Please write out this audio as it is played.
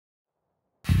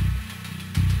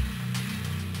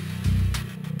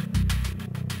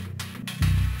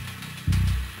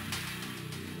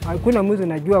hakuna mtu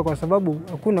najua kwa sababu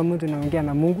hakuna mtu naongea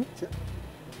na Mungu.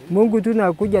 Mungu tu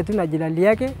nakuja tu na jilali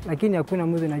yake, lakini hakuna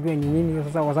mtu najua ni nini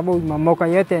sasa kwa sababu mamoka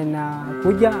yote na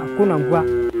kuja hakuna mvua.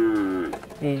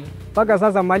 Paka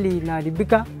sasa mali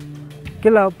inaharibika,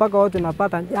 kila paka watu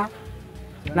napata njaa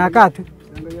na katu.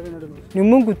 Ni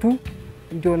Mungu tu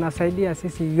ndio anasaidia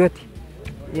sisi yote.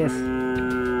 Yes.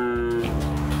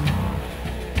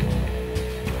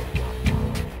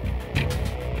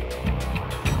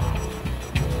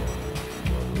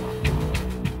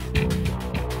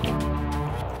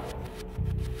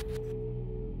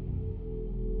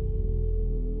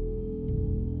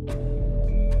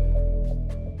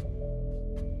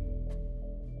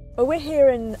 Well, we're here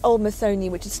in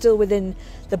Olmasoni, which is still within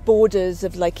the borders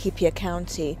of Laikipia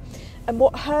County. And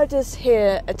what herders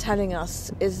here are telling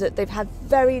us is that they've had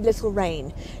very little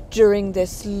rain during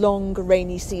this long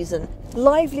rainy season.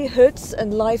 Livelihoods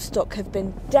and livestock have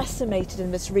been decimated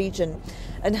in this region,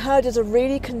 and herders are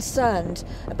really concerned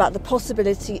about the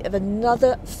possibility of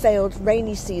another failed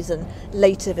rainy season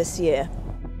later this year.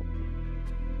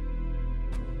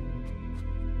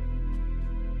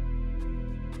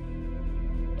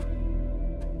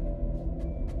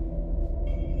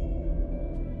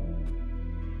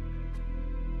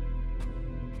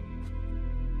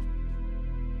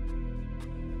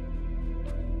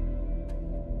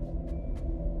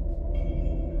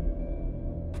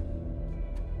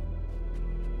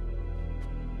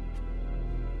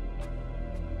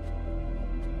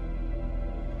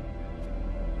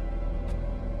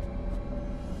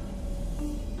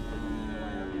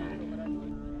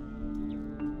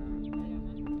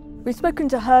 We've spoken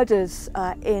to herders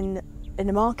in a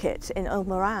market in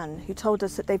Ilmoran who told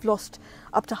us that they've lost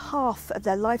up to half of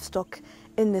their livestock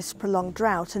in this prolonged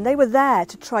drought, and they were there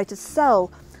to try to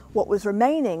sell what was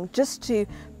remaining just to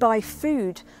buy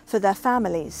food for their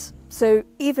families. So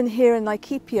even here in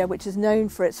Laikipia, which is known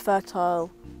for its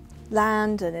fertile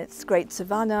land and its great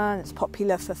savanna, and it's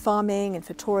popular for farming and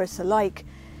for tourists alike,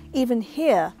 even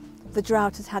here the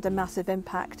drought has had a massive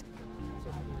impact.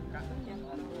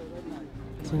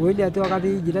 Wili atu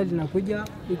wakati jirani nakuja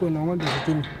iko na ng'ombe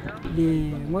 60.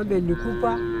 Ni ng'ombe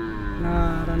likupa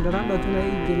na randaranda tuna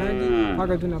hii jirani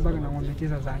mpaka tunabaki na ng'ombe 9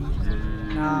 sasa hivi.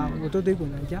 Na watoto iko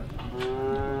na njaa.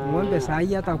 Ng'ombe sasa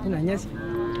hivi hata hakuna nyasi.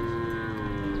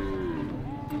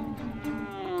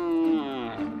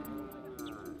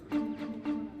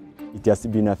 It has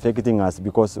been affecting us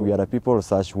because we are people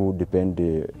such who depend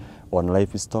on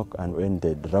livestock, and when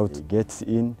the drought gets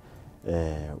in,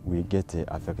 we get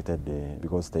affected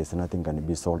because there is nothing can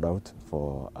be sold out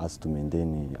for us to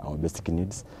maintain our basic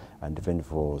needs and even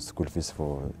for school fees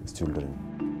for children.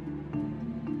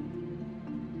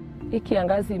 Hii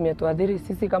kiangazi imetuadhiri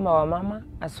sisi kama wamama,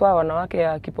 haswa wanawake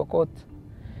ya Kipokot.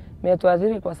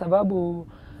 Imetuadhiri kwa sababu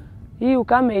hii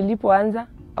ukame ilipoanza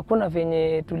hakuna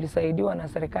venye tulisaidiwa na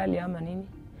serikali ama nini.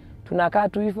 Tunakaa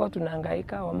tu hivyo,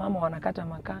 tunahangaika, wamama wanakata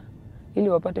makaa ili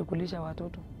wapate kulisha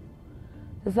watoto.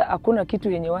 Sasa hakuna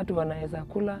kitu yenye watu wanaweza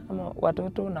kula ama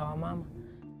watoto na wamama.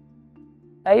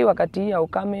 Hii wakati ya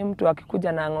ukame mtu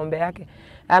akikuja na ng'ombe yake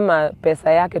ama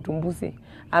pesa yake tumbusi,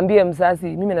 ambie mzazi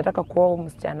mimi nataka kuoa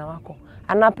msichana wako.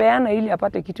 Anapeana ili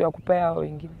apate kitu ya kupea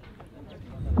wengine.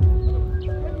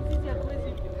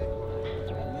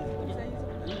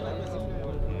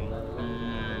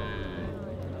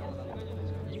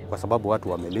 Kwa sababu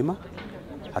watu wamelima,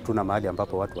 hatuna mahali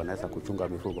ambapo watu wanaweza kuchunga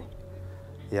mifugo.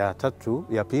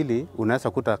 Ya pili,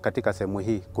 unaweza kuta katika sehemu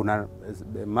hii kuna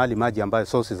maji ambayo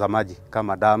sources za maji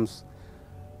kama dams,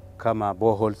 kama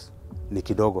boreholes ni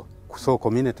kidogo. So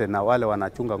community na wale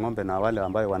wanachunga ng'ombe na wale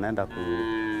ambao wanaenda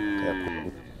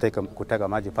kutega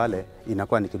maji pale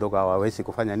inakuwa ni kidogo, hawawezi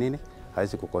kufanya nini?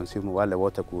 Hawezi kuconsume wale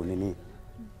wote kunini.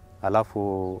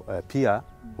 Alafu pia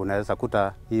unaweza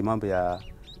kuta hii mambo ya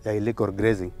illegal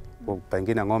grazing.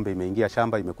 Pengine ng'ombe imeingia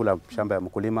shamba, imekula shamba ya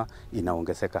mkulima,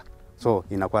 inaongezeka. So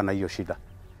inakuwa na hiyo shida.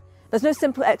 There's no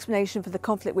simple explanation for the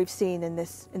conflict we've seen in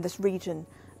this region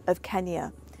of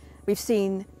Kenya. We've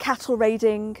seen cattle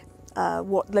raiding,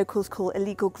 what locals call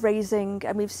illegal grazing,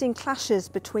 and we've seen clashes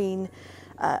between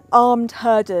armed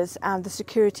herders and the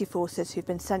security forces who've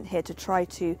been sent here to try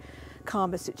to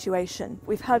calm the situation.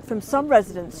 We've heard from some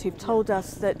residents who've told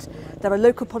us that there are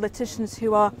local politicians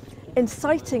who are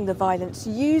inciting the violence,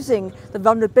 using the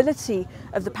vulnerability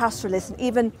of the pastoralists and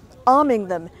even arming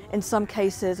them in some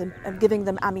cases and giving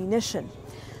them ammunition.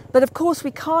 But of course we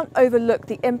can't overlook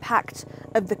the impact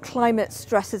of the climate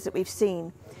stresses that we've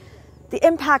seen. The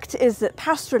impact is that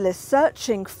pastoralists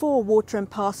searching for water and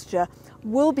pasture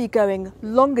will be going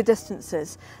longer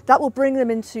distances. That will bring them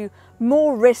into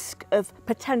more risk of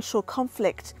potential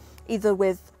conflict, either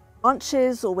with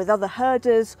ranches or with other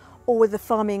herders or with the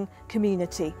farming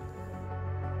community.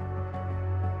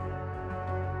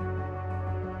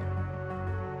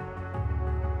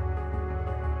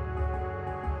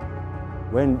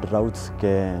 When droughts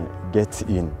get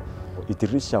in, it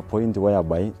reaches a point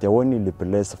whereby the only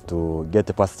place to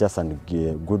get pastures and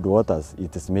good waters,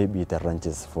 it is maybe the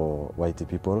ranches for white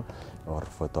people or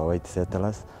for the white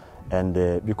settlers. And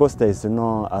because there is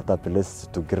no other place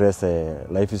to graze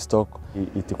livestock,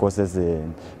 it causes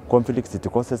conflicts, it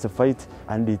causes a fight,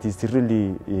 and it is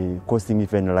really costing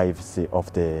even lives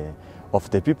of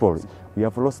the people. We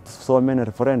have lost so many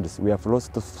friends, we have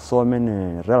lost so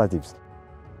many relatives.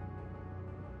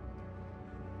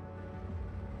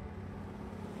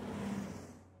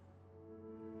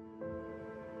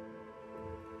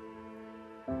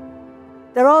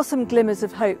 There are some glimmers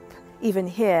of hope even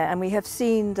here, and we have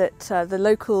seen that the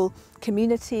local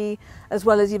community as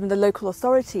well as even the local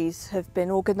authorities have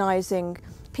been organising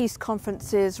peace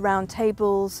conferences, round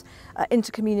tables,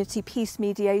 intercommunity peace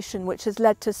mediation, which has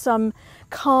led to some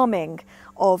calming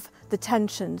of the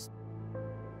tensions.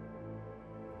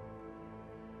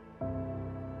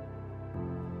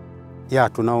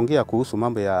 Tunaongea kuhusu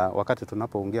mambo ya, wakati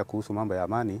tunapoongea kuhusu mambo ya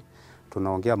amani,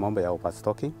 tunaongea mambo ya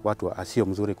overstocking, watu asio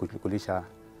mzuri kulisha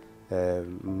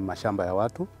mashamba ya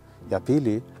watu. Ya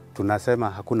pili, tunasema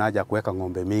hakuna haja kuweka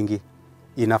ng'ombe mingi.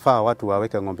 Inafaa watu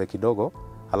waweke ng'ombe kidogo,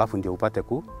 halafu ndio upate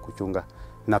kuchunga.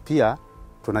 Na pia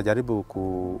tunajaribu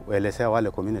kuelezea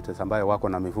wale communities ambayo wako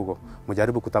na mifugo,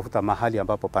 mjaribu kutafuta mahali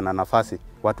ambapo pana nafasi,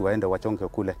 watu waende wachonge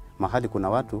kule. Mahali kuna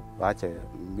watu, waache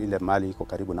ile mali iko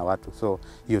karibu na watu. So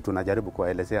hiyo tunajaribu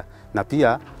kuwaelezea. Na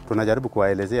pia tunajaribu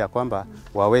kuwaelezea kwamba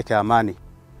waweke amani.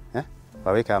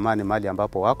 Waweke amani mahali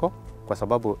ambapo wako, kwa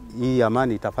sababu hii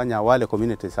amani itafanya wale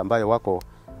communities ambayo wako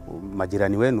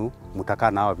majirani wenu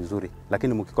mtakaa nao vizuri.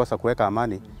 Lakini mkikosa kuweka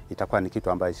amani, itakuwa ni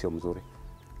kitu ambayo sio mzuri.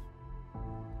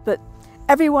 But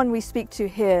everyone we speak to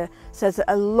here says that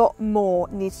a lot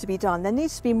more needs to be done. There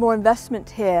needs to be more investment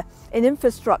here in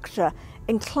infrastructure,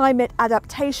 in climate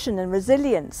adaptation and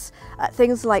resilience.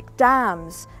 Things like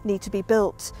dams need to be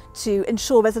built to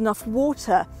ensure there's enough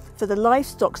water for the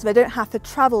livestock so they don't have to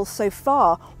travel so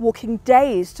far, walking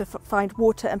days to find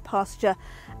water and pasture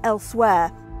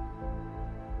elsewhere.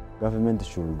 Government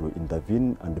should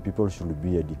intervene and the people should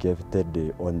be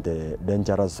educated on the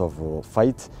dangers of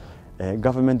fight.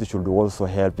 Government should also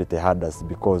help the herders,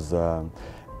 because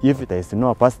if there is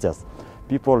no pastures,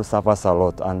 people suffer a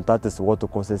lot, and that is what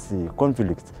causes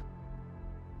conflict.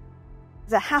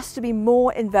 There has to be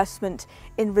more investment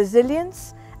in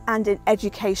resilience and in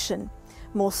education.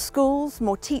 More schools,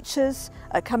 more teachers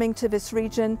are coming to this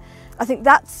region. I think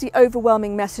that's the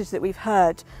overwhelming message that we've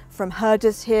heard from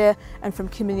herders here and from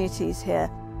communities here.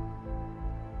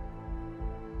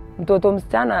 Mtoto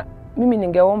msichana, mimi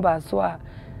ningeomba aswa,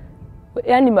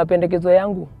 yani mapendekezo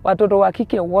yangu, watoto wa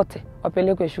kike wote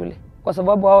wapelekwe shule, kwa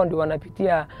sababu hao ndio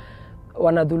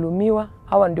wanadhulumiwa,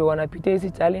 hao ndio wanapitia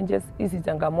hizi challenges, hizi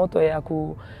changamoto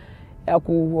ya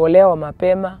kuolewa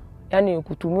mapema, yani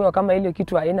kutumiwa kama ile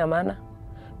kitu haina maana.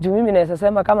 Juu mimi naweza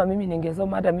sema kama mimi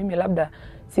ningesoma, hata mimi labda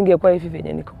singekuwa hivi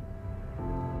venye niko.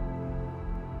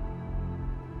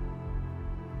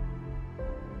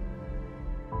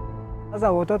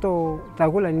 Sasa watoto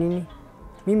takula nini?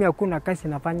 Mimi hakuna kazi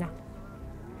nafanya.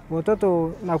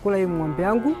 Watoto nakula hiyo ng'ombe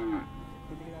yangu.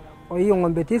 Hiyo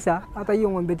ng'ombe 9, hata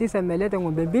hiyo ng'ombe 9 imeleta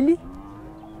ng'ombe 2.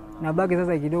 Na baki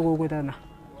sasa kidogo huko tena.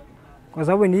 Kwa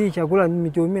sababu ni hii chakula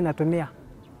mimi natumia.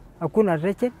 Hakuna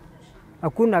reche,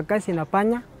 hakuna kazi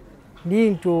nafanya. Hii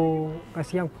ndio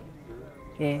kazi yangu.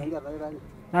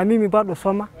 Na mimi bado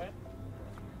soma.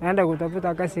 Naenda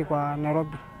kutafuta kazi kwa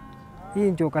Nairobi.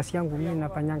 Hii ndio kazi yangu mimi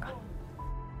nafanyanga.